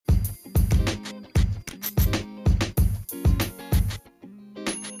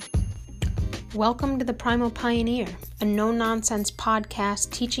Welcome to the Primal Pioneer, a no-nonsense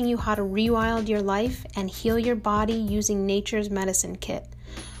podcast teaching you how to rewild your life and heal your body using nature's medicine kit.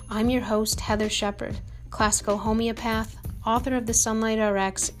 I'm your host, Heather Shepard, classical homeopath, author of the Sunlight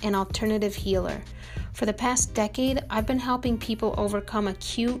RX, and alternative healer. For the past decade, I've been helping people overcome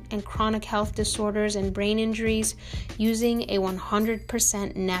acute and chronic health disorders and brain injuries using a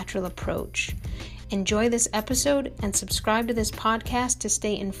 100% natural approach. Enjoy this episode and subscribe to this podcast to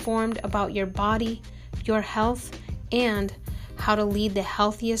stay informed about your body, your health, and how to lead the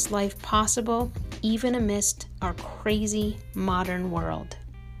healthiest life possible, even amidst our crazy modern world.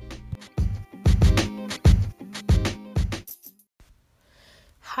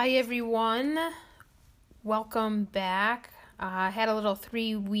 Hi everyone, welcome back. I had a little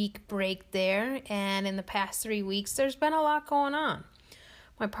 3-week break there, and in the past 3 weeks there's been a lot going on.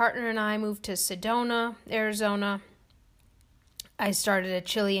 My partner and I moved to Sedona, Arizona. I started a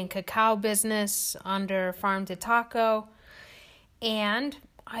chili and cacao business under Farm to Taco, and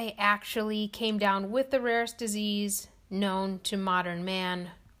I actually came down with the rarest disease known to modern man,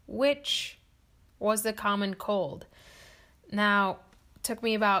 which was the common cold. Now, it took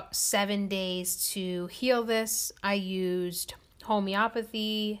me about 7 days to heal this. I used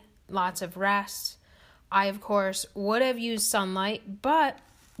homeopathy, lots of rest. I, of course, would have used sunlight, but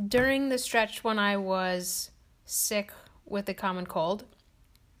during the stretch when I was sick with the common cold,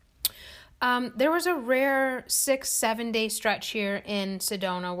 there was a rare 6-7 day stretch here in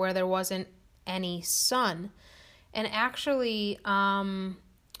Sedona where there wasn't any sun. And actually,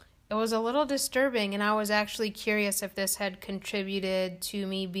 it was a little disturbing, and I was actually curious if this had contributed to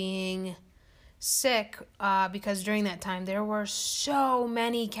me being sick, because during that time there were so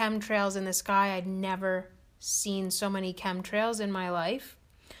many chemtrails in the sky. I'd never seen so many chemtrails in my life.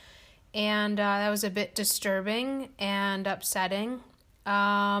 And that was a bit disturbing and upsetting.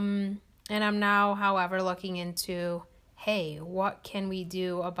 And I'm now, however, looking into, hey, what can we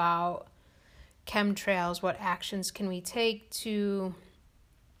do about chemtrails? What actions can we take to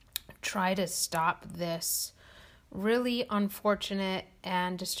try to stop this really unfortunate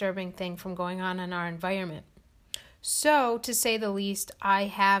and disturbing thing from going on in our environment? So, to say the least, I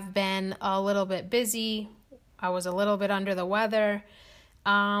have been a little bit busy. I was a little bit under the weather.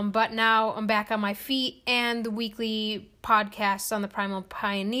 But now I'm back on my feet, and the weekly podcasts on the Primal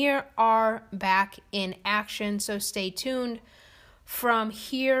Pioneer are back in action. So stay tuned from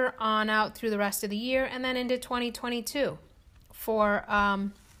here on out through the rest of the year and then into 2022 for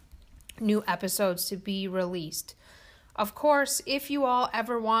new episodes to be released. Of course, if you all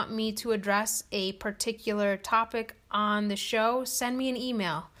ever want me to address a particular topic on the show, send me an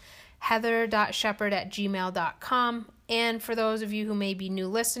email, heather.shepard@gmail.com. And for those of you who may be new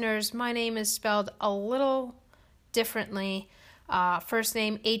listeners, my name is spelled a little differently. First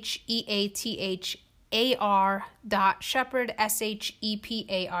name HEATHAR .Shepard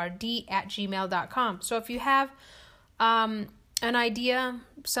SHEPARD @gmail.com. So if you have an idea,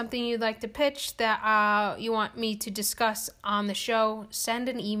 something you'd like to pitch that you want me to discuss on the show, send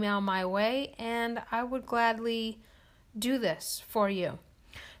an email my way, and I would gladly do this for you.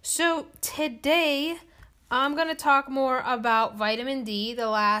 So today, I'm going to talk more about vitamin D. The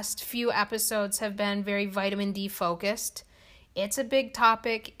last few episodes have been very vitamin D focused. It's a big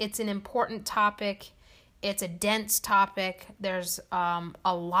topic. It's an important topic. It's a dense topic. There's a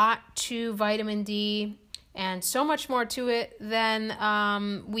lot to vitamin D and so much more to it than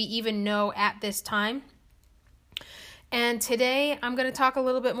we even know at this time. And today I'm going to talk a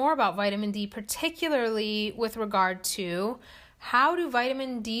little bit more about vitamin D, particularly with regard to how do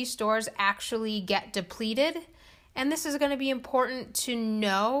vitamin D stores actually get depleted? And this is going to be important to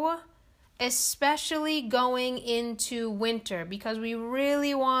know, especially going into winter, because we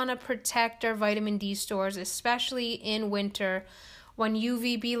really want to protect our vitamin D stores, especially in winter when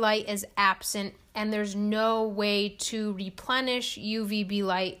UVB light is absent and there's no way to replenish UVB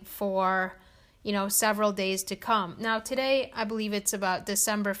light for, several days to come. Now today, I believe it's about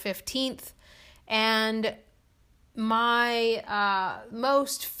December 15th, and my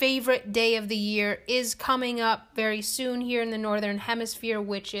most favorite day of the year is coming up very soon here in the Northern Hemisphere,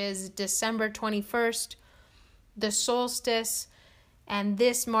 which is December 21st, the solstice, and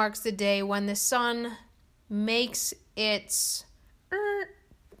this marks the day when the sun makes its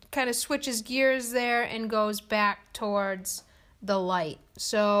kind of switches gears there and goes back towards the light.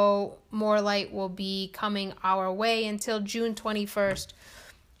 So more light will be coming our way until June 21st.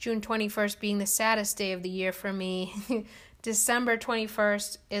 June 21st being the saddest day of the year for me. December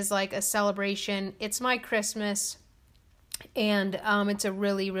 21st is like a celebration. It's my Christmas, and it's a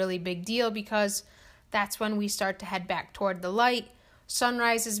really, really big deal because that's when we start to head back toward the light.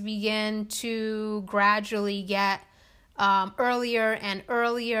 sunrises begin to gradually get earlier and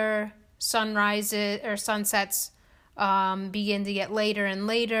earlier. Sunrises or sunsets begin to get later and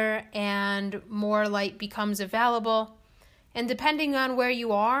later, and more light becomes available. And depending on where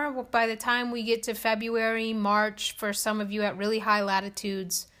you are, by the time we get to February, March, for some of you at really high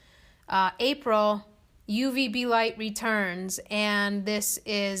latitudes, April, UVB light returns, and this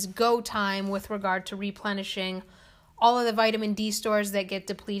is go time with regard to replenishing all of the vitamin D stores that get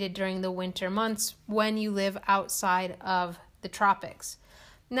depleted during the winter months when you live outside of the tropics.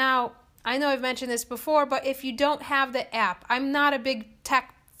 Now, I know I've mentioned this before, but if you don't have the app, I'm not a big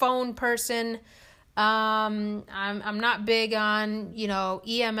tech phone person. I'm not big on,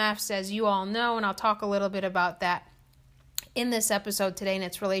 EMFs, as you all know, and I'll talk a little bit about that in this episode today and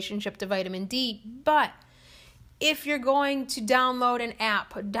its relationship to vitamin D. But if you're going to download an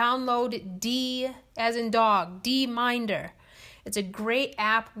app, download D as in dog, D-Minder. It's a great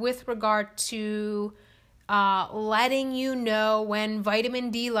app with regard to letting you know when vitamin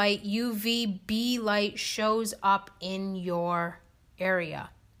D light, UVB light, shows up in your area.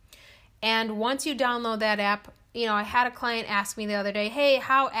 And once you download that app, I had a client ask me the other day, hey,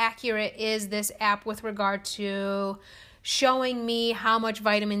 how accurate is this app with regard to showing me how much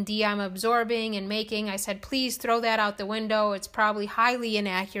vitamin D I'm absorbing and making? I said, please throw that out the window. It's probably highly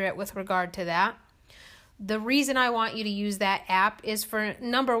inaccurate with regard to that. The reason I want you to use that app is for,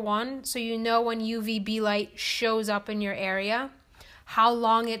 number one, so you know when UVB light shows up in your area, how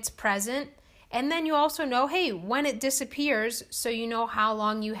long it's present, and then you also know, hey, when it disappears, so you know how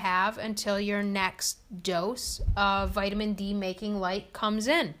long you have until your next dose of vitamin D making light comes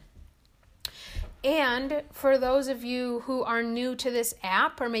in. And for those of you who are new to this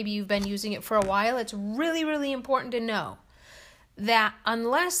app, or maybe you've been using it for a while, it's really, really important to know that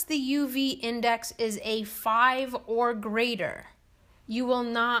unless the UV index is a 5 or greater, you will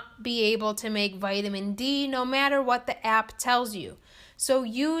not be able to make vitamin D no matter what the app tells you. So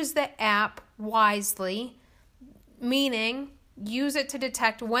use the app wisely, meaning use it to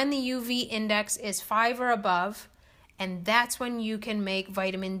detect when the UV index is 5 or above, and that's when you can make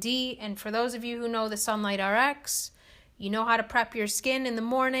vitamin D. And for those of you who know the Sunlight RX, you know how to prep your skin in the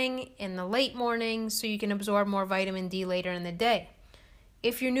morning, in the late morning, so you can absorb more vitamin D later in the day.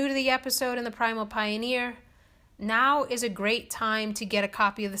 If you're new to the episode and the Primal Pioneer, now is a great time to get a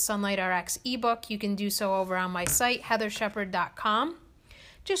copy of the Sunlight RX ebook. You can do so over on my site, heathershepard.com.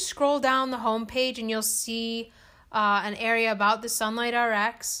 Just scroll down the homepage and you'll see an area about the Sunlight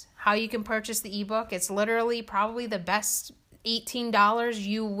RX, how you can purchase the ebook. It's literally probably the best $18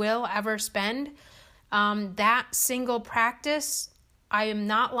 you will ever spend. That single practice, I am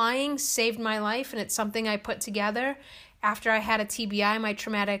not lying, saved my life, and it's something I put together after I had a TBI, my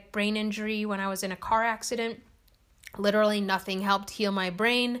traumatic brain injury, when I was in a car accident. Literally nothing helped heal my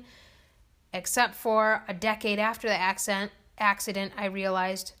brain, except for a decade after the accident, I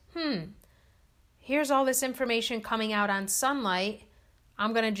realized, here's all this information coming out on sunlight.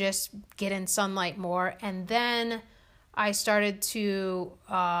 I'm going to just get in sunlight more. And then I started to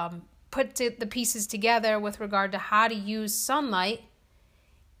put the pieces together with regard to how to use sunlight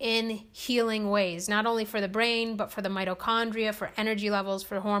in healing ways, not only for the brain, but for the mitochondria, for energy levels,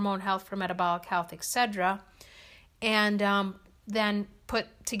 for hormone health, for metabolic health, etc. And then put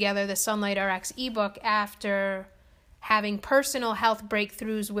together the Sunlight RX ebook after having personal health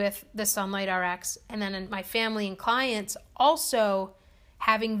breakthroughs with the Sunlight RX, and then my family and clients also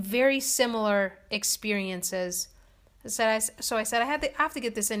having very similar experiences. So I said I have to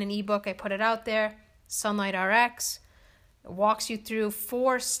get this in an ebook. I put it out there, Sunlight RX. It walks you through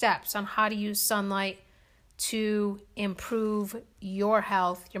 4 steps on how to use sunlight to improve your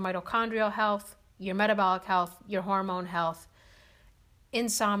health, your mitochondrial health, your metabolic health, your hormone health,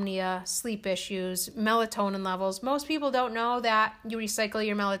 insomnia, sleep issues, melatonin levels. Most people don't know that you recycle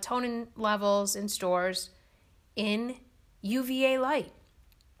your melatonin levels in stores in UVA light.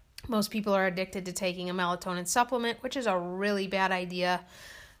 Most people are addicted to taking a melatonin supplement, which is a really bad idea.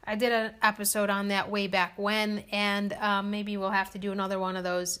 I did an episode on that way back when, and maybe we'll have to do another one of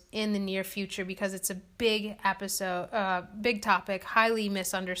those in the near future because it's a big episode, big topic, highly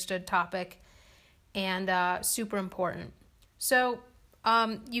misunderstood topic, and super important. So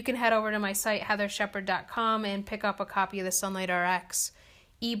you can head over to my site, heathershepard.com, and pick up a copy of the Sunlight RX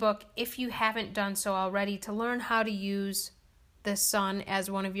ebook if you haven't done so already, to learn how to use the sun as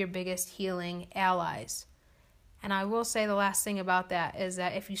one of your biggest healing allies. And I will say the last thing about that is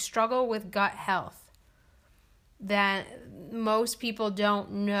that if you struggle with gut health, that most people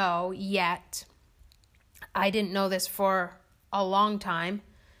don't know yet, I didn't know this for a long time,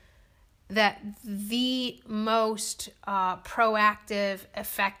 that the most proactive,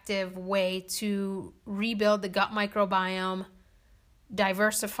 effective way to rebuild the gut microbiome,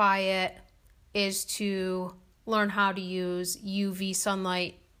 diversify it, is to learn how to use UV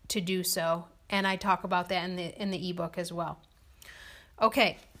sunlight to do so. And I talk about that in the ebook as well.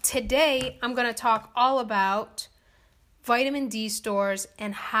 Okay, today I'm going to talk all about vitamin D stores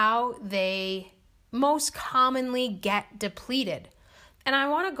and how they most commonly get depleted. And I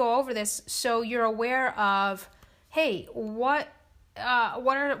want to go over this so you're aware of, hey, what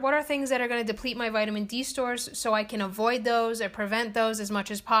are things that are going to deplete my vitamin D stores, so I can avoid those or prevent those as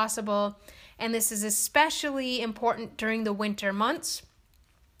much as possible. And this is especially important during the winter months,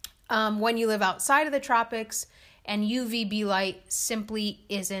 when you live outside of the tropics and UVB light simply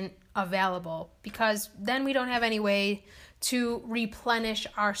isn't available, because then we don't have any way to replenish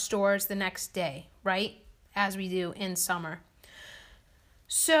our stores the next day, right? As we do in summer.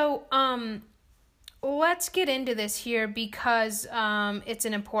 So let's get into this here, because it's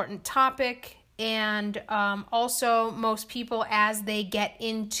an important topic. And also most people, as they get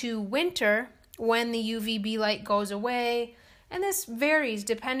into winter, when the UVB light goes away, and this varies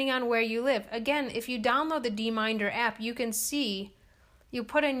depending on where you live. Again, if you download the DMinder app, you can see, you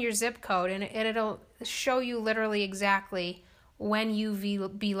put in your zip code and it'll show you literally exactly when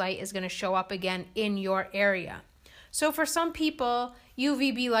UVB light is going to show up again in your area. So for some people,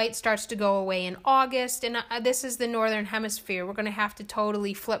 UVB light starts to go away in August, and this is the Northern Hemisphere. We're going to have to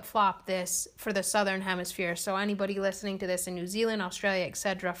totally flip-flop this for the Southern Hemisphere. So anybody listening to this in New Zealand, Australia,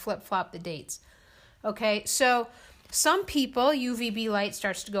 etc., flip-flop the dates. Okay, so some people, UVB light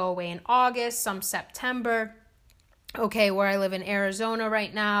starts to go away in August, some September. Okay, where I live in Arizona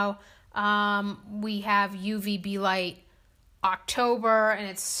right now, we have UVB light October, and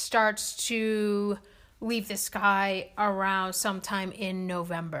it starts to leave the sky around sometime in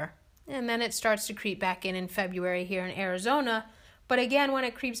November. And then it starts to creep back in February here in Arizona. But again, when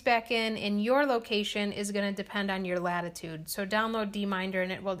it creeps back in your location is going to depend on your latitude. So download DMinder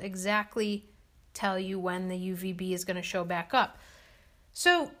and it will exactly tell you when the UVB is going to show back up.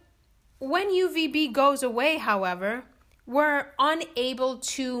 So when UVB goes away, however, we're unable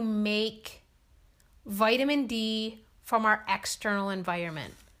to make vitamin D from our external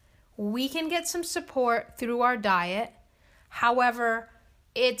environment. We can get some support through our diet. However,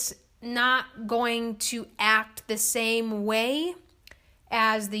 it's not going to act the same way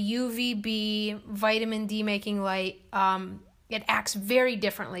as the UVB vitamin D making light. It acts very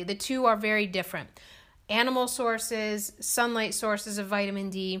differently. The two are very different. Animal sources, sunlight sources of vitamin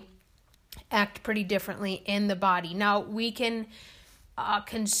D act pretty differently in the body. Now, we can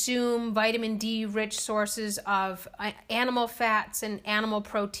consume vitamin D rich sources of animal fats and animal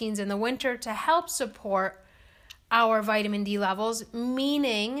proteins in the winter to help support our vitamin D levels,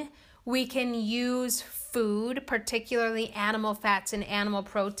 meaning we can use food, particularly animal fats and animal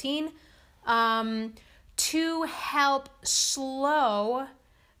protein, to help slow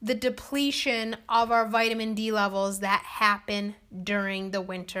the depletion of our vitamin D levels that happen during the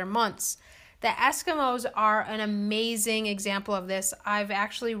winter months. The Eskimos are an amazing example of this. I've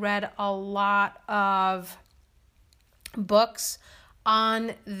actually read a lot of books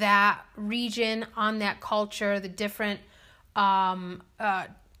on that region, on that culture, the different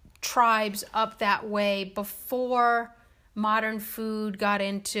tribes up that way before modern food got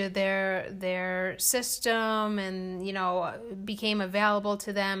into their system and, became available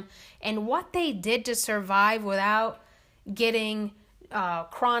to them, and what they did to survive without getting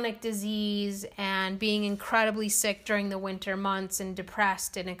chronic disease and being incredibly sick during the winter months and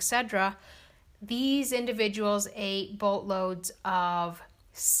depressed and etc. These individuals ate boatloads of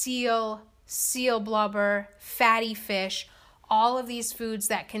seal blubber, fatty fish, all of these foods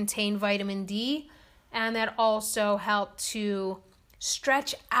that contain vitamin D and that also help to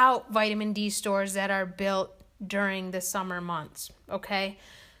stretch out vitamin D stores that are built during the summer months, okay?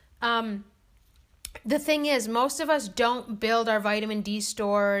 The thing is, most of us don't build our vitamin D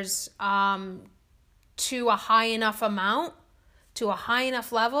stores to a high enough amount, to a high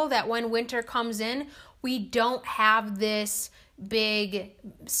enough level that when winter comes in, we don't have this big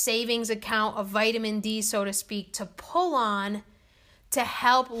savings account of vitamin D, so to speak, to pull on to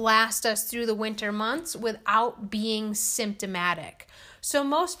help last us through the winter months without being symptomatic. So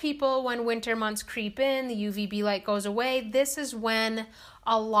most people, when winter months creep in, the UVB light goes away, this is when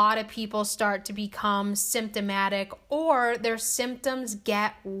a lot of people start to become symptomatic or their symptoms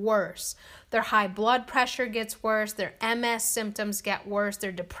get worse. Their high blood pressure gets worse, their MS symptoms get worse,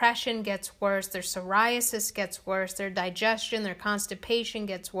 their depression gets worse, their psoriasis gets worse, their digestion, their constipation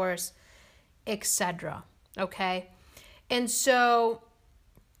gets worse, etc. Okay? And so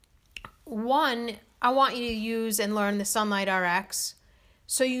One, I want you to use and learn the Sunlight RX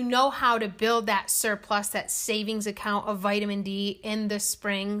so you know how to build that surplus, that savings account of vitamin D in the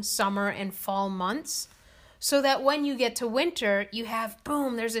spring, summer, and fall months, so that when you get to winter, you have,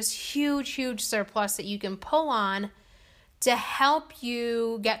 boom, there's this huge, huge surplus that you can pull on to help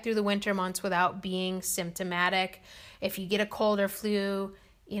you get through the winter months without being symptomatic. If you get a cold or flu,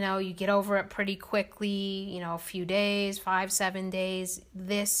 you get over it pretty quickly, a few days, 5-7 days.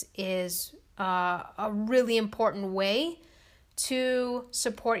 This is a really important way to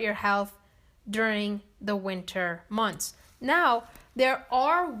support your health during the winter months. Now, there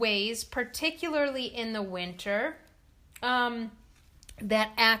are ways, particularly in the winter, that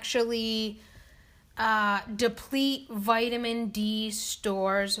actually deplete vitamin D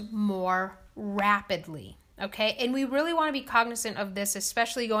stores more rapidly. Okay, and we really want to be cognizant of this,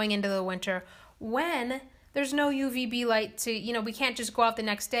 especially going into the winter when there's no UVB light to, we can't just go out the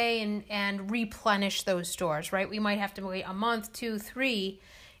next day and replenish those stores, right? We might have to wait a month, 2, 3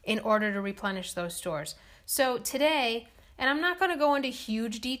 in order to replenish those stores. So today, and I'm not going to go into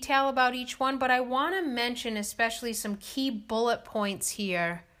huge detail about each one, but I want to mention especially some key bullet points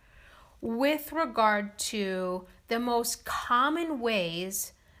here with regard to the most common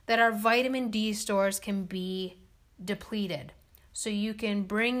ways that our vitamin D stores can be depleted. So you can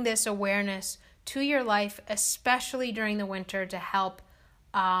bring this awareness to your life, especially during the winter, to help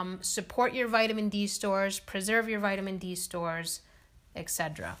support your vitamin D stores, preserve your vitamin D stores,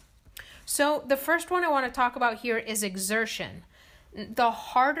 etc. So the first one I want to talk about here is exertion. The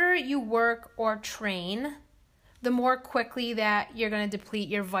harder you work or train, the more quickly that you're going to deplete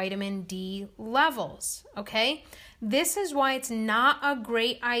your vitamin D levels, okay? This is why it's not a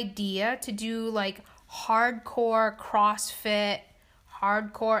great idea to do like hardcore CrossFit,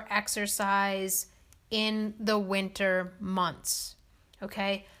 hardcore exercise in the winter months,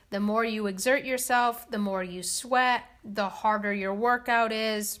 okay? The more you exert yourself, the more you sweat, the harder your workout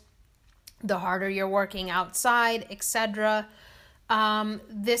is, the harder you're working outside, etc.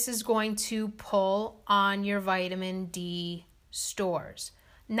 This is going to pull on your vitamin D stores.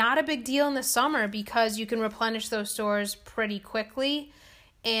 Not a big deal in the summer because you can replenish those stores pretty quickly.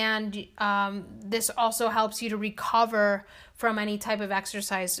 And this also helps you to recover from any type of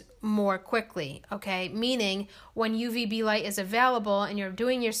exercise more quickly, okay? Meaning when UVB light is available and you're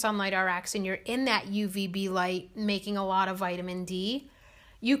doing your Sunlight RX and you're in that UVB light making a lot of vitamin D,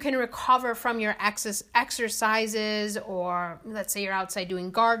 you can recover from your exercises, or let's say you're outside doing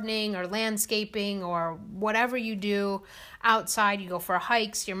gardening or landscaping or whatever you do outside, you go for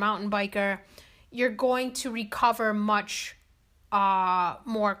hikes, you're a mountain biker, you're going to recover much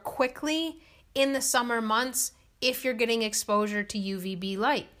more quickly in the summer months if you're getting exposure to UVB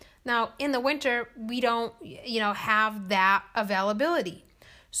light. Now, in the winter, we don't, have that availability.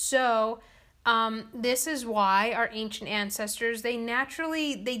 So this is why our ancient ancestors, they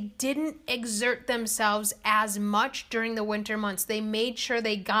didn't exert themselves as much during the winter months. They made sure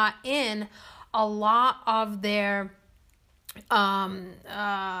they got in a lot of their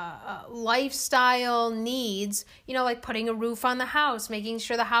lifestyle needs, like putting a roof on the house, making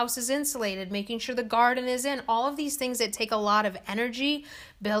sure the house is insulated, making sure the garden is in, all of these things that take a lot of energy,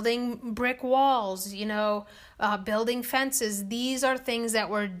 building brick walls, building fences. These are things that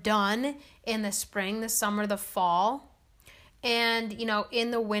were done in the spring, the summer, the fall. And,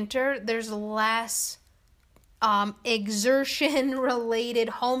 in the winter, there's less exertion-related,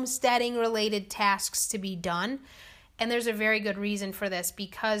 homesteading-related tasks to be done. And there's a very good reason for this,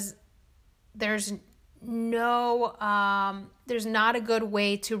 because there's not a good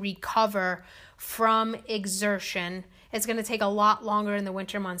way to recover from exertion. It's going to take a lot longer in the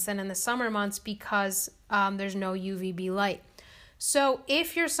winter months than in the summer months because there's no UVB light. So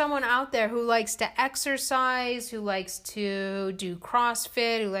if you're someone out there who likes to exercise, who likes to do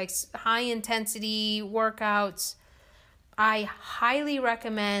CrossFit, who likes high intensity workouts, I highly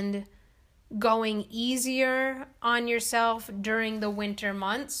recommend going easier on yourself during the winter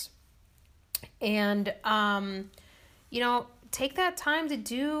months. And, take that time to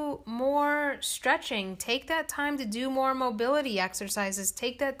do more stretching. Take that time to do more mobility exercises.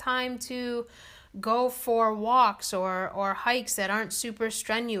 Take that time to go for walks or hikes that aren't super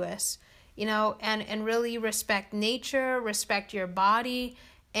strenuous, and really respect nature, respect your body,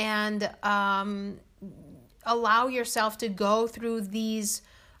 and allow yourself to go through these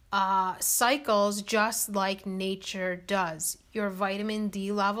cycles just like nature does. Your vitamin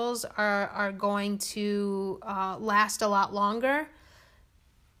D levels are going to last a lot longer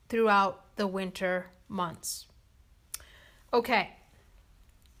throughout the winter months. Okay.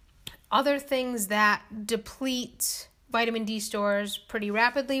 Other things that deplete vitamin D stores pretty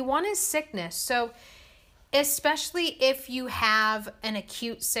rapidly. One is sickness. So especially if you have an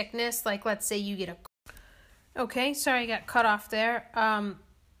acute sickness, like let's say you get a... Okay, sorry, I got cut off there.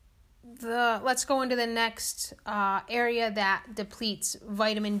 Let's go into the next area that depletes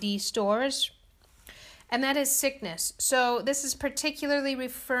vitamin D stores, and that is sickness. So this is particularly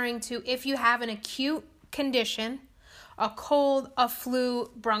referring to if you have an acute condition, a cold, a flu,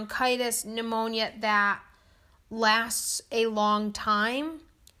 bronchitis, pneumonia that lasts a long time,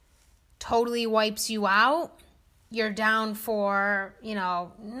 totally wipes you out. You're down for,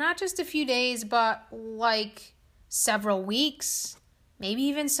 not just a few days, but like several weeks, maybe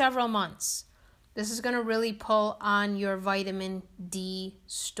even several months. This is going to really pull on your vitamin D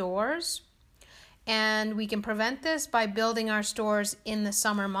stores. And we can prevent this by building our stores in the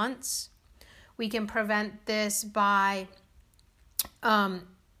summer months. We can prevent this by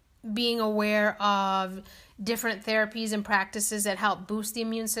being aware of different therapies and practices that help boost the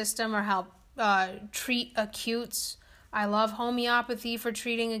immune system or help treat acutes. I love homeopathy for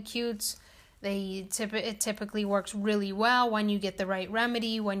treating acutes. It typically works really well when you get the right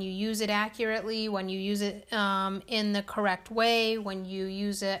remedy, when you use it accurately, when you use it in the correct way, when you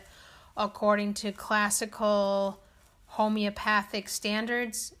use it according to classical homeopathic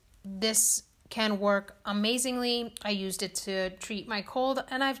standards. This can work amazingly. I used it to treat my cold,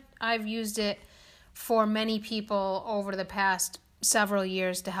 and I've used it for many people over the past several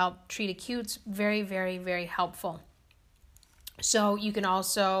years to help treat acutes. Very, very, very helpful. So you can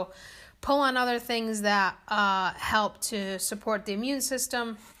also pull on other things that help to support the immune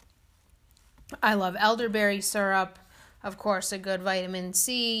system. I love elderberry syrup, of course, a good vitamin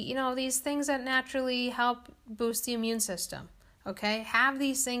C, these things that naturally help boost the immune system. Okay, have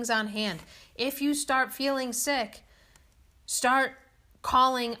these things on hand. If you start feeling sick, start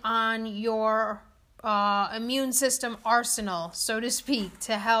calling on your immune system arsenal, so to speak,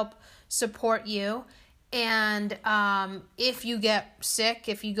 to help support you. And if you get sick,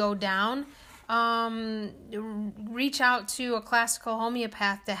 if you go down, reach out to a classical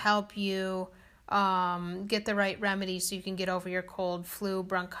homeopath to help you get the right remedy so you can get over your cold, flu,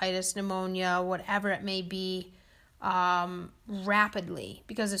 bronchitis, pneumonia, whatever it may be, rapidly.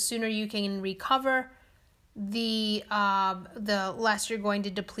 Because the sooner you can recover, the less you're going to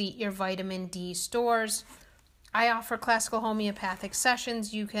deplete your vitamin D stores. I offer classical homeopathic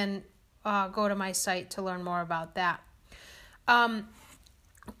sessions. You can go to my site to learn more about that.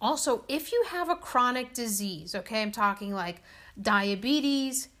 Also, if you have a chronic disease, okay, I'm talking like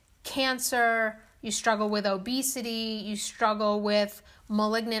diabetes, cancer, you struggle with obesity, you struggle with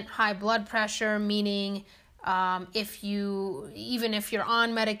malignant high blood pressure, meaning if you're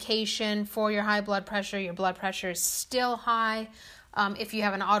on medication for your high blood pressure, your blood pressure is still high. If you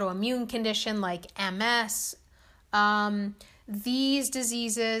have an autoimmune condition like MS, these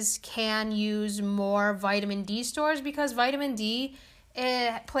diseases can use more vitamin D stores because vitamin D,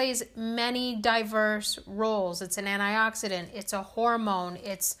 it plays many diverse roles. It's an antioxidant, it's a hormone,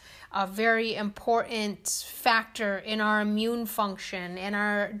 it's a very important factor in our immune function, in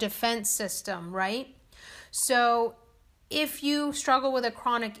our defense system, right? So if you struggle with a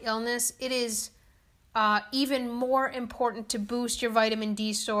chronic illness, it is even more important to boost your vitamin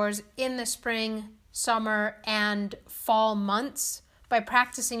D stores in the spring, summer, and fall months by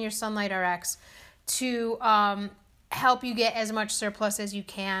practicing your Sunlight RX to help you get as much surplus as you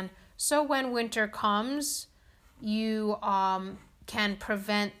can. So when winter comes, you can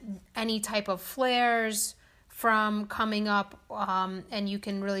prevent any type of flares from coming up, and you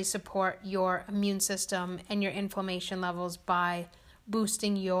can really support your immune system and your inflammation levels by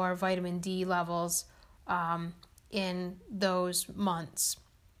boosting your vitamin D levels in those months.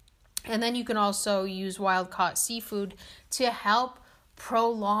 And then you can also use wild-caught seafood to help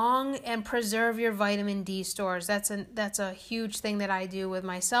prolong and preserve your vitamin D stores. That's a huge thing that I do with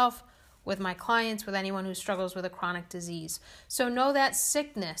myself, with my clients, with anyone who struggles with a chronic disease. So know that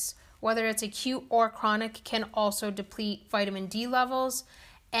sickness, whether it's acute or chronic, can also deplete vitamin D levels.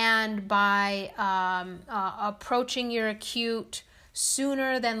 And by approaching your acute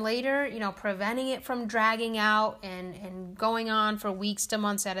sooner than later, preventing it from dragging out and going on for weeks to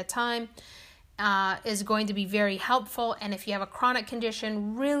months at a time, is going to be very helpful. And if you have a chronic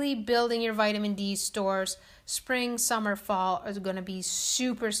condition, really building your vitamin D stores spring, summer, fall is going to be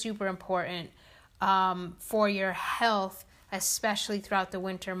super, super important for your health, especially throughout the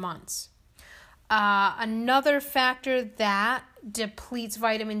winter months. Another factor that depletes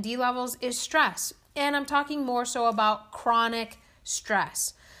vitamin D levels is stress. And I'm talking more so about chronic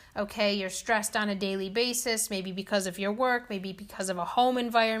stress. Okay, you're stressed on a daily basis, maybe because of your work, maybe because of a home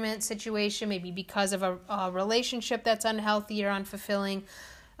environment situation, maybe because of a relationship that's unhealthy or unfulfilling.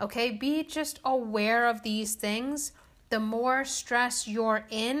 Okay, be just aware of these things. The more stress you're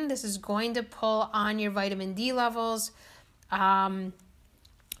in, this is going to pull on your vitamin D levels,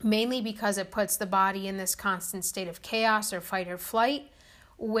 mainly because it puts the body in this constant state of chaos or fight or flight,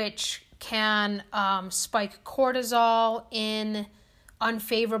 which can spike cortisol in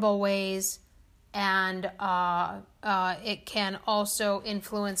unfavorable ways, and it can also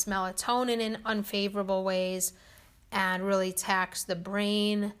influence melatonin in unfavorable ways and really tax the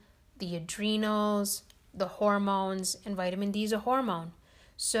brain, the adrenals, the hormones, and vitamin D is a hormone.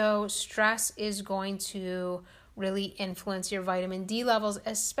 So stress is going to really influence your vitamin D levels,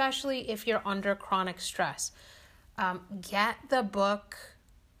 especially if you're under chronic stress. Get the book.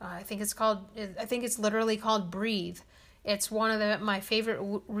 I think it's literally called Breathe. It's one of my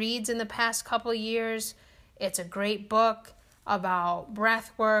favorite reads in the past couple years. It's a great book about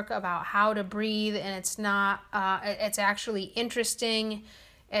breath work, about how to breathe, and it's actually interesting.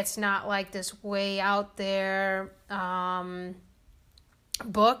 It's not like this way out there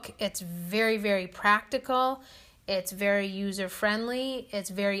book. It's very, very practical. It's very user-friendly.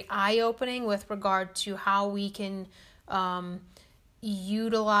 It's very eye-opening with regard to how we can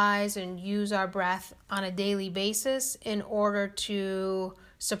utilize and use our breath on a daily basis in order to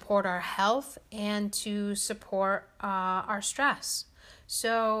support our health and to support our stress.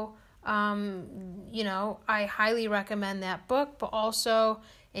 So, I highly recommend that book, but also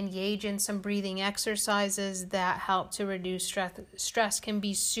engage in some breathing exercises that help to reduce stress. Stress can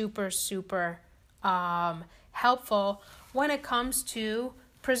be super, super helpful when it comes to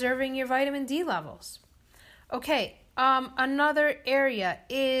preserving your vitamin D levels. Okay, another area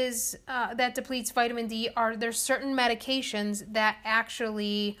is that depletes vitamin D there's certain medications that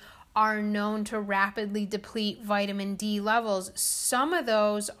actually are known to rapidly deplete vitamin D levels. Some of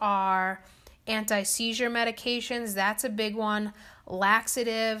those are anti-seizure medications, that's a big one,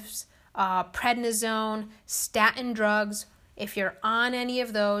 laxatives, prednisone, statin drugs. If you're on any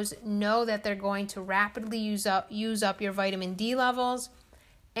of those, know that they're going to rapidly use up your vitamin D levels,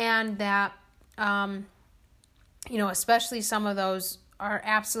 and that especially some of those are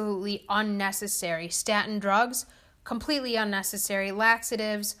absolutely unnecessary. Statin drugs, completely unnecessary.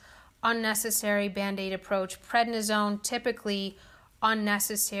 Laxatives, unnecessary. Band-Aid approach. Prednisone, typically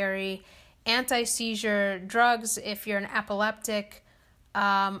unnecessary. Anti-seizure drugs, if you're an epileptic.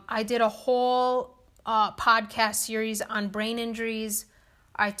 I did a whole podcast series on brain injuries.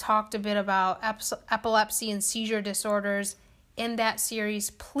 I talked a bit about epilepsy and seizure disorders in that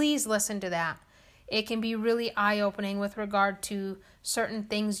series. Please listen to that. It can be really eye-opening with regard to certain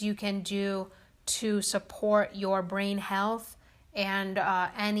things you can do to support your brain health and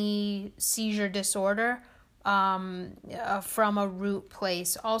any seizure disorder from a root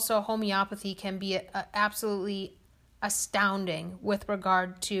place. Also, homeopathy can be absolutely astounding with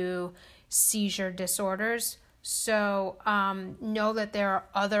regard to seizure disorders. So know that there are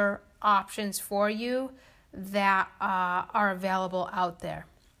other options for you that are available out there.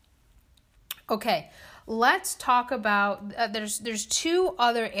 Okay, let's talk about, there's two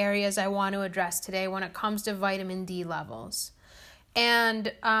other areas I want to address today when it comes to vitamin D levels.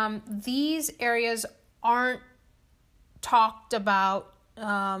 And these areas aren't talked about,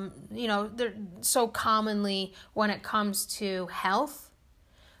 they're so commonly when it comes to health,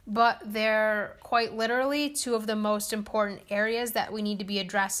 but they're quite literally two of the most important areas that we need to be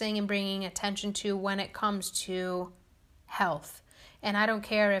addressing and bringing attention to when it comes to health. And I don't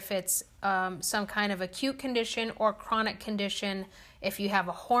care if it's some kind of acute condition or chronic condition, if you have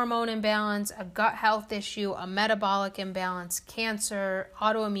a hormone imbalance, a gut health issue, a metabolic imbalance, cancer,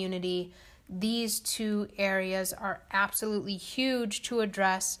 autoimmunity, these two areas are absolutely huge to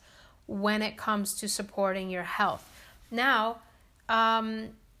address when it comes to supporting your health. Now,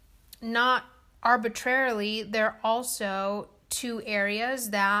 not arbitrarily, there are also two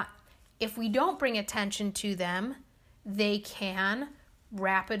areas that if we don't bring attention to them, they can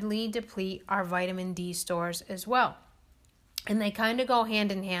rapidly deplete our vitamin D stores as well. And they kind of go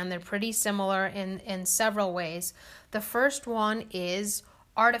hand in hand. They're pretty similar in several ways. The first one is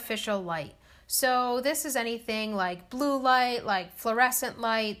artificial light. So this is anything like blue light, like fluorescent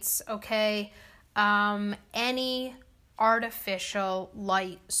lights, okay? Any artificial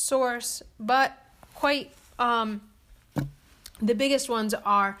light source, but quite the biggest ones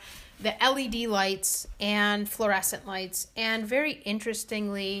are the LED lights and fluorescent lights. And very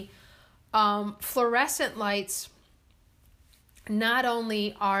interestingly, fluorescent lights not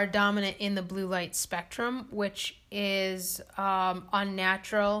only are dominant in the blue light spectrum, which is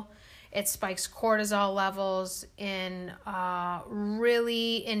unnatural. It spikes cortisol levels in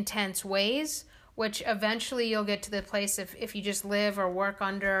really intense ways, which eventually you'll get to the place if you just live or work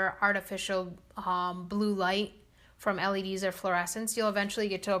under artificial blue light from LEDs or fluorescence, you'll eventually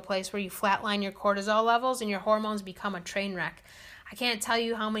get to a place where you flatline your cortisol levels and your hormones become a train wreck. I can't tell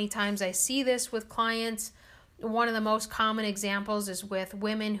you how many times I see this with clients. One of the most common examples is with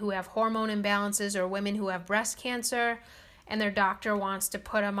women who have hormone imbalances or women who have breast cancer, and their doctor wants to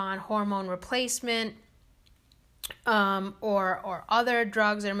put them on hormone replacement or other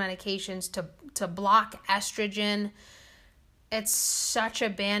drugs or medications to block estrogen. It's such a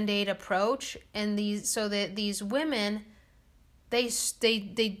Band-Aid approach, and these women, they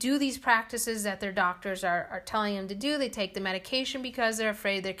do these practices that their doctors are telling them to do. They take the medication because they're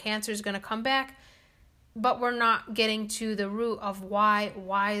afraid their cancer is going to come back. But we're not getting to the root of why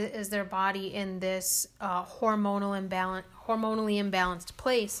is their body in this hormonally imbalanced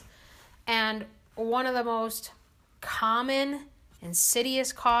place. And one of the most common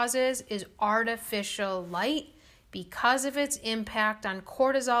insidious causes is artificial light, because of its impact on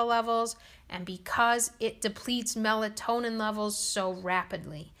cortisol levels and because it depletes melatonin levels so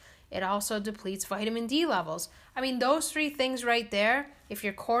rapidly. It also depletes vitamin D levels. I mean, those three things right there, if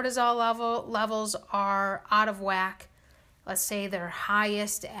your cortisol levels are out of whack, let's say they're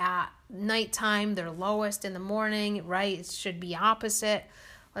highest at nighttime, they're lowest in the morning, right? It should be opposite.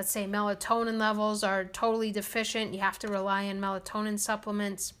 Let's say melatonin levels are totally deficient. You have to rely on melatonin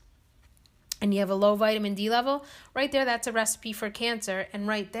supplements. And you have a low vitamin D level, right there, that's a recipe for cancer. And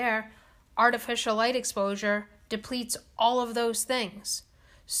right there, artificial light exposure depletes all of those things.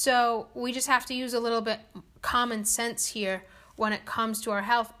 So we just have to use a little bit common sense here when it comes to our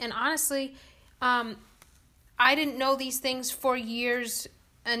health. And honestly, I didn't know these things for years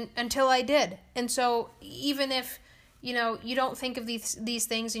until I did. And so even if, you don't think of these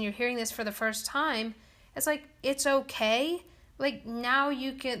things and you're hearing this for the first time, it's like, it's okay. Like, now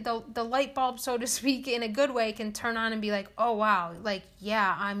you can, the light bulb, so to speak, in a good way, can turn on and be like, oh, wow, like,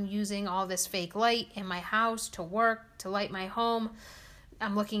 yeah, I'm using all this fake light in my house to work, to light my home.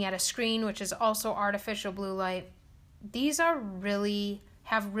 I'm looking at a screen, which is also artificial blue light. These have really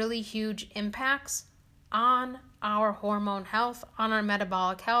huge impacts on our hormone health, on our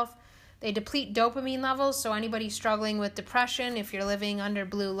metabolic health. They deplete dopamine levels, so anybody struggling with depression, if you're living under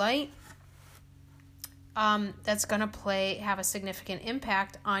blue light, that's going to have a significant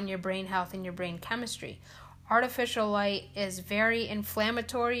impact on your brain health and your brain chemistry. Artificial light is very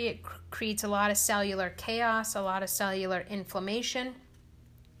inflammatory. It creates a lot of cellular chaos, a lot of cellular inflammation.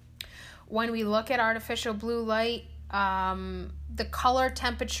 When we look at artificial blue light, the color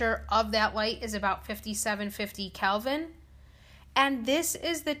temperature of that light is about 5750 Kelvin. And this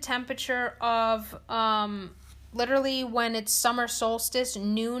is the temperature of literally when it's summer solstice,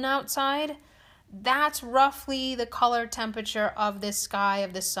 noon outside. That's roughly the color temperature of the sky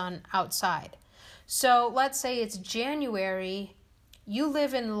of the sun outside. So let's say it's January, you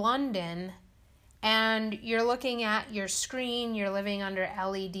live in London, and you're looking at your screen, you're living under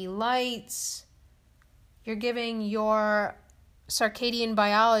LED lights, you're giving your circadian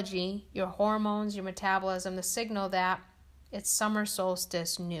biology, your hormones, your metabolism, the signal that it's summer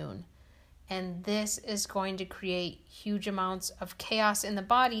solstice noon. And this is going to create huge amounts of chaos in the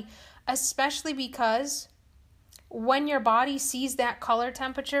body, especially because when your body sees that color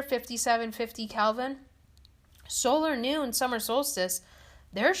temperature, 5750 Kelvin, solar noon, summer solstice,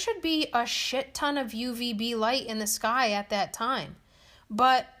 there should be a shit ton of UVB light in the sky at that time.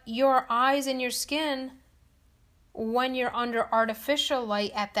 But your eyes and your skin, when you're under artificial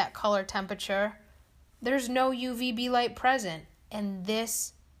light at that color temperature, there's no UVB light present. And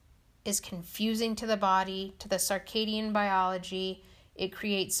this is confusing to the body, to the circadian biology. It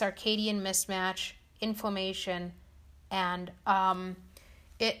creates circadian mismatch, inflammation, and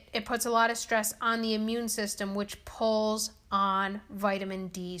it puts a lot of stress on the immune system, which pulls on vitamin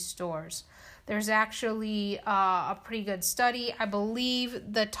D stores. There's actually a pretty good study. I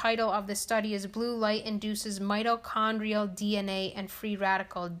believe the title of the study is Blue Light Induces Mitochondrial DNA and Free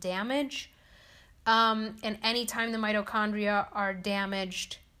Radical Damage. And anytime the mitochondria are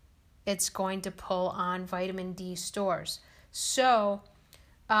damaged, it's going to pull on vitamin D stores. So,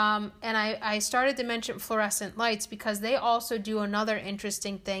 and I started to mention fluorescent lights because they also do another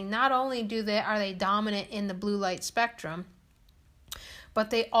interesting thing. Not only are they dominant in the blue light spectrum, but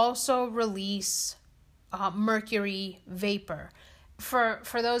they also release mercury vapor. For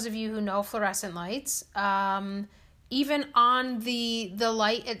those of you who know fluorescent lights, even on the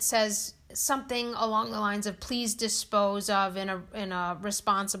light, it says something along the lines of please dispose of in a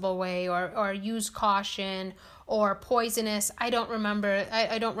responsible way, or use caution, or poisonous. I don't remember.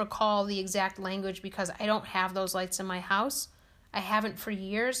 I don't recall the exact language because I don't have those lights in my house. I haven't for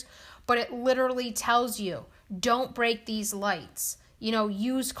years, but it literally tells you, don't break these lights.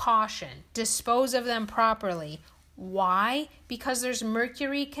 Use caution, dispose of them properly. Why? Because there's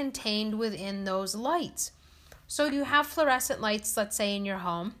mercury contained within those lights. So you have fluorescent lights, let's say in your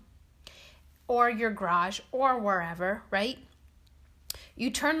home or your garage or wherever, right?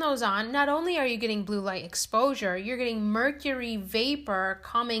 You turn those on, not only are you getting blue light exposure, you're getting mercury vapor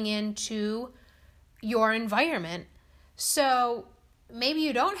coming into your environment. So maybe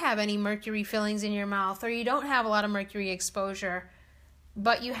you don't have any mercury fillings in your mouth, or you don't have a lot of mercury exposure,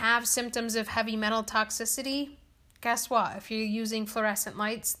 but you have symptoms of heavy metal toxicity. Guess what? If you're using fluorescent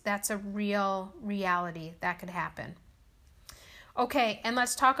lights, that's a real reality that could happen. Okay, and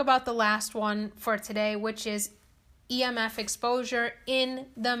let's talk about the last one for today, which is EMF exposure in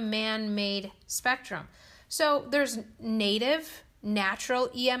the man-made spectrum. So there's natural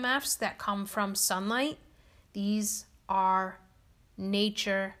EMFs that come from sunlight. These are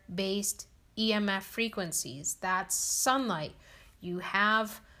nature-based EMF frequencies. That's sunlight. You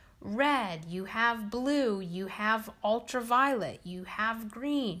have red, you have blue, you have ultraviolet, you have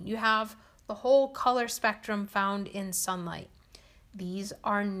green, you have the whole color spectrum found in sunlight. These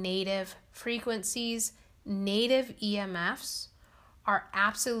are native frequencies. Native EMFs are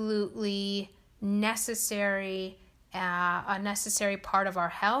absolutely necessary, a necessary part of our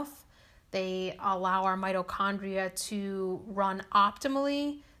health. They allow our mitochondria to run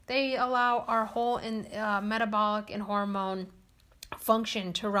optimally. They allow our whole metabolic and hormone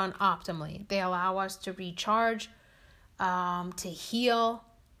function to run optimally. They allow us to recharge, to heal.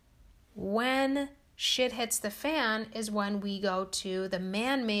 When shit hits the fan is when we go to the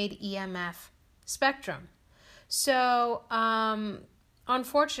man-made EMF spectrum. So,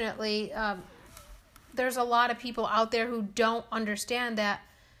 unfortunately, there's a lot of people out there who don't understand that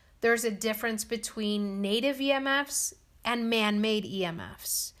there's a difference between native EMFs and man-made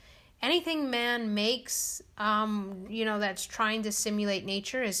EMFs. Anything man makes, that's trying to simulate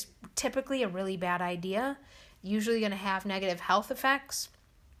nature is typically a really bad idea. Usually going to have negative health effects.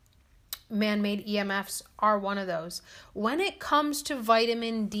 Man-made EMFs are one of those. When it comes to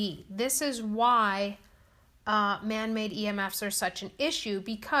vitamin D, this is why man-made EMFs are such an issue,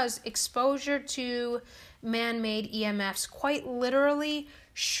 because exposure to man-made EMFs quite literally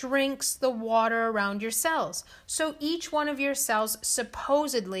shrinks the water around your cells. So each one of your cells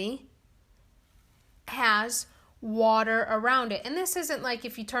supposedly has water around it. And this isn't like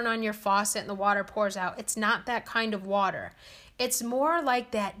if you turn on your faucet and the water pours out. It's not that kind of water. It's more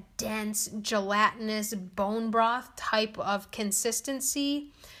like that dense, gelatinous bone broth type of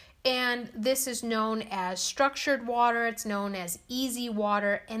consistency. And this is known as structured water. It's known as easy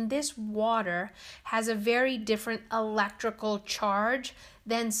water. And this water has a very different electrical charge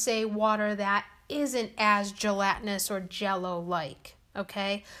than, say, water that isn't as gelatinous or jello-like.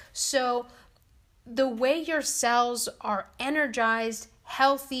 Okay? So the way your cells are energized,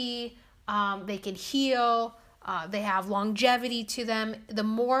 healthy, they can heal, they have longevity to them. The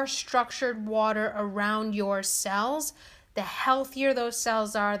more structured water around your cells, the healthier those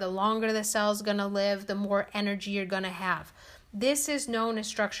cells are, the longer the cell's going to live, the more energy you're going to have. This is known as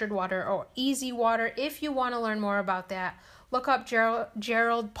structured water or easy water. If you want to learn more about that, look up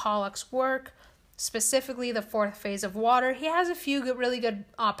Gerald Pollack's work, specifically the fourth phase of water. He has a few really good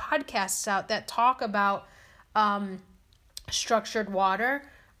podcasts out that talk about structured water.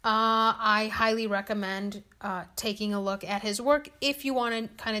 I highly recommend taking a look at his work if you want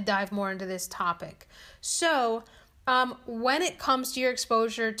to kind of dive more into this topic. So when it comes to your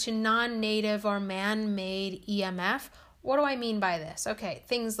exposure to non-native or man-made EMF, what do I mean by this? Okay,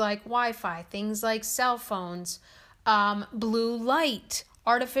 things like Wi-Fi, things like cell phones, blue light,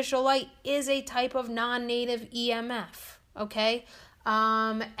 artificial light is a type of non-native EMF, okay?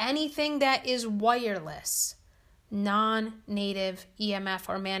 Anything that is wireless, non-native EMF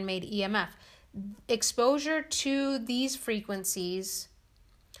or man-made EMF. Exposure to these frequencies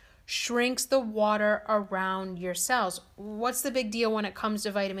shrinks the water around your cells. What's the big deal when it comes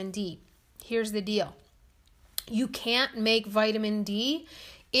to vitamin D? Here's the deal. You can't make vitamin D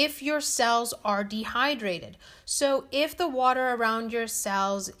if your cells are dehydrated. So if the water around your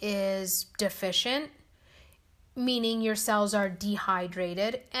cells is deficient, meaning your cells are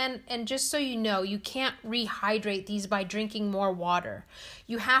dehydrated. And just so you know, you can't rehydrate these by drinking more water.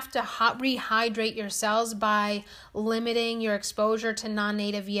 You have to rehydrate your cells by limiting your exposure to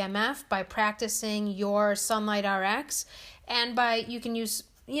non-native EMF, by practicing your sunlight RX, and you can use,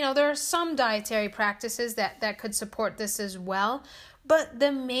 there are some dietary practices that could support this as well. But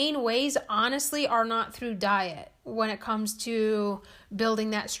the main ways, honestly, are not through diet. When it comes to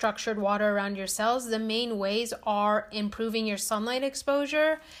building that structured water around your cells, the main ways are improving your sunlight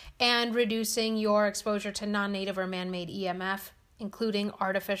exposure and reducing your exposure to non-native or man-made EMF, including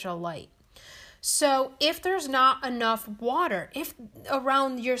artificial light. So if there's not enough water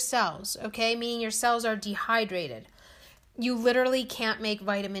around your cells, okay, meaning your cells are dehydrated, you literally can't make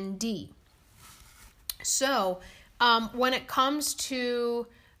vitamin D. So when it comes to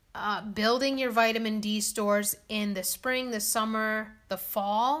building your vitamin D stores in the spring, the summer, the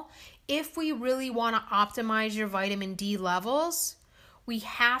fall, if we really want to optimize your vitamin D levels, we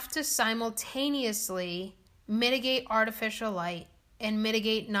have to simultaneously mitigate artificial light and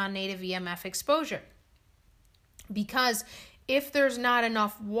mitigate non-native EMF exposure. Because if there's not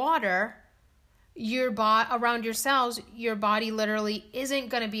enough water around your cells, your body literally isn't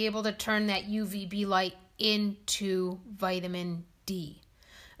going to be able to turn that UVB light into vitamin D.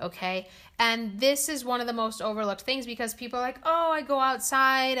 Okay. And this is one of the most overlooked things, because people are like, oh, I go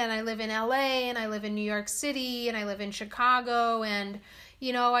outside and I live in LA and I live in New York City and I live in Chicago, and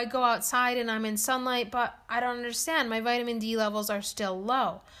I go outside and I'm in sunlight, but I don't understand. My vitamin D levels are still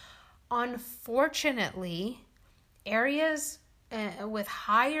low. Unfortunately, areas with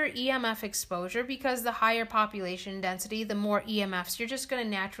higher EMF exposure, because the higher population density, the more EMFs you're just going to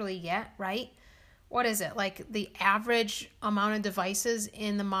naturally get, right? What is it? Like the average amount of devices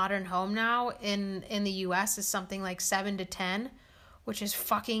in the modern home now in the US is something like 7 to 10, which is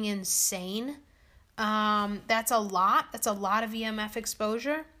fucking insane. That's a lot. That's a lot of EMF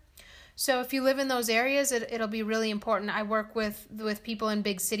exposure. So if you live in those areas, it'll be really important. I work with people in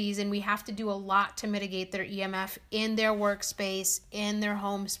big cities, and we have to do a lot to mitigate their EMF in their workspace, in their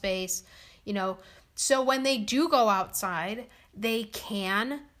home space, so when they do go outside, they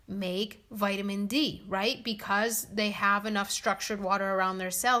can make vitamin D, right? Because they have enough structured water around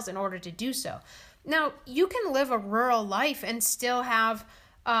their cells in order to do so. Now, you can live a rural life and still have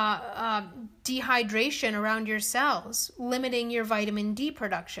dehydration around your cells, limiting your vitamin D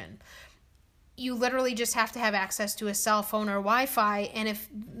production. You literally just have to have access to a cell phone or Wi-Fi, and if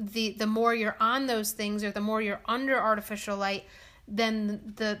the more you're on those things, or the more you're under artificial light,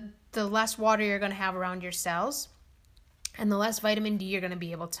 then the less water you're going to have around your cells, and the less vitamin D you're going to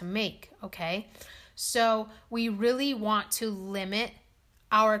be able to make, okay? So we really want to limit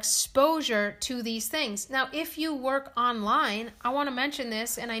our exposure to these things. Now, if you work online, I want to mention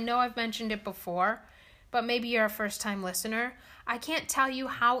this, and I know I've mentioned it before, but maybe you're a first-time listener. I can't tell you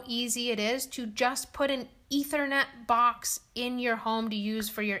how easy it is to just put an Ethernet box in your home to use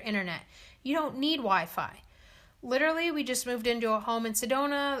for your internet. You don't need Wi-Fi. Literally, we just moved into a home in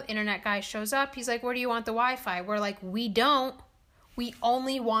Sedona. Internet guy shows up. He's like, where do you want the Wi-Fi? We're like, we don't. We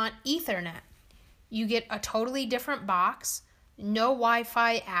only want Ethernet. You get a totally different box, no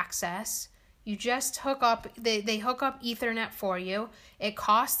Wi-Fi access. You just hook up, they hook up Ethernet for you. It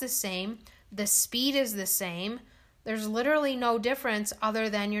costs the same. The speed is the same. There's literally no difference other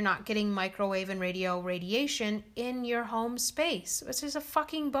than you're not getting microwave and radio radiation in your home space, which is a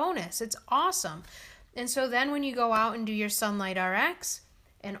fucking bonus. It's awesome. And so then when you go out and do your Sunlight RX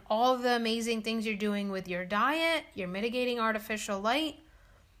and all the amazing things you're doing with your diet, you're mitigating artificial light,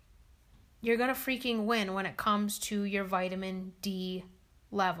 you're going to freaking win when it comes to your vitamin D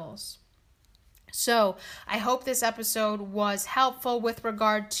levels. So I hope this episode was helpful with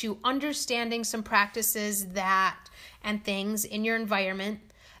regard to understanding some practices and things in your environment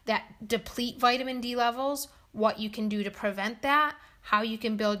that deplete vitamin D levels, what you can do to prevent that, how you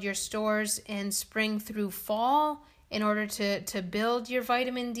can build your stores in spring through fall in order to build your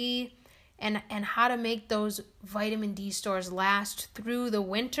vitamin D, and how to make those vitamin D stores last through the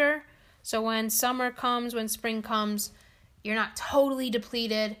winter. So when summer comes, when spring comes, you're not totally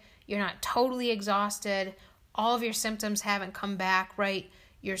depleted, you're not totally exhausted, all of your symptoms haven't come back, right?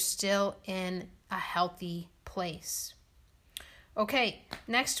 You're still in a healthy place. Okay,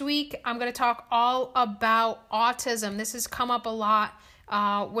 next week I'm going to talk all about autism. This has come up a lot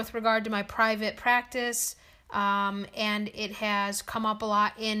with regard to my private practice, and it has come up a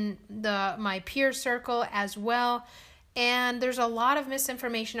lot in my peer circle as well. And there's a lot of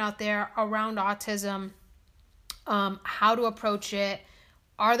misinformation out there around autism, how to approach it.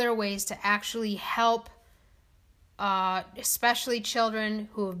 Are there ways to actually help, especially children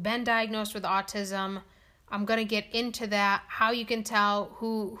who have been diagnosed with autism, I'm going to get into that, how you can tell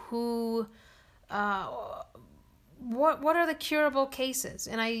what are the curable cases.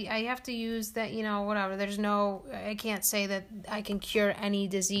 And I have to use that, whatever. I can't say that I can cure any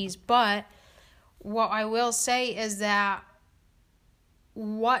disease, but what I will say is that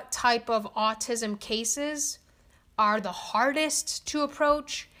what type of autism cases are the hardest to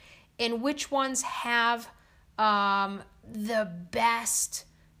approach and which ones have the best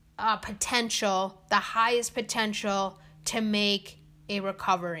potential, the highest potential to make a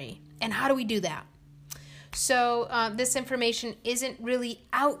recovery. And how do we do that? So this information isn't really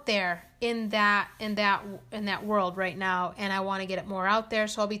out there in that world right now, and I want to get it more out there.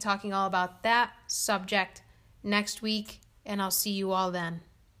 So I'll be talking all about that subject next week, and I'll see you all then.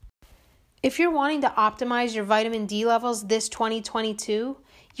 If you're wanting to optimize your vitamin D levels this 2022,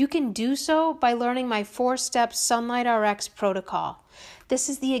 you can do so by learning my 4-step Sunlight RX protocol. This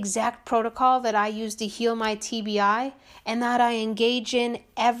is the exact protocol that I use to heal my TBI and that I engage in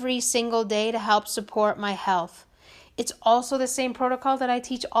every single day to help support my health. It's also the same protocol that I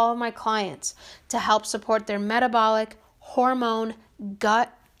teach all of my clients to help support their metabolic, hormone,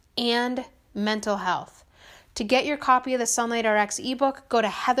 gut, and mental health. To get your copy of the Sunlight RX ebook, go to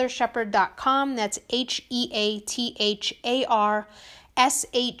heatharshepard.com. That's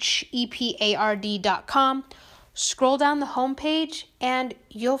HeatharShepard.com. Scroll down the homepage and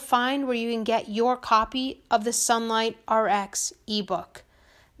you'll find where you can get your copy of the Sunlight RX ebook.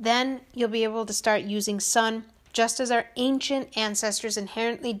 Then you'll be able to start using sun just as our ancient ancestors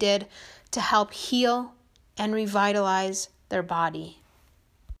inherently did to help heal and revitalize their body.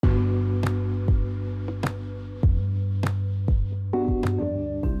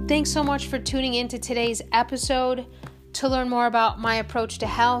 Thanks so much for tuning in to today's episode. To learn more about my approach to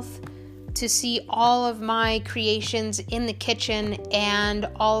health, to see all of my creations in the kitchen and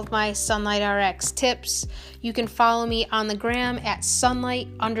all of my Sunlight RX tips, you can follow me on the gram at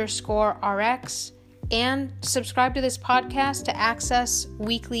sunlight_RX and subscribe to this podcast to access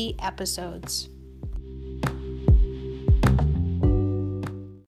weekly episodes.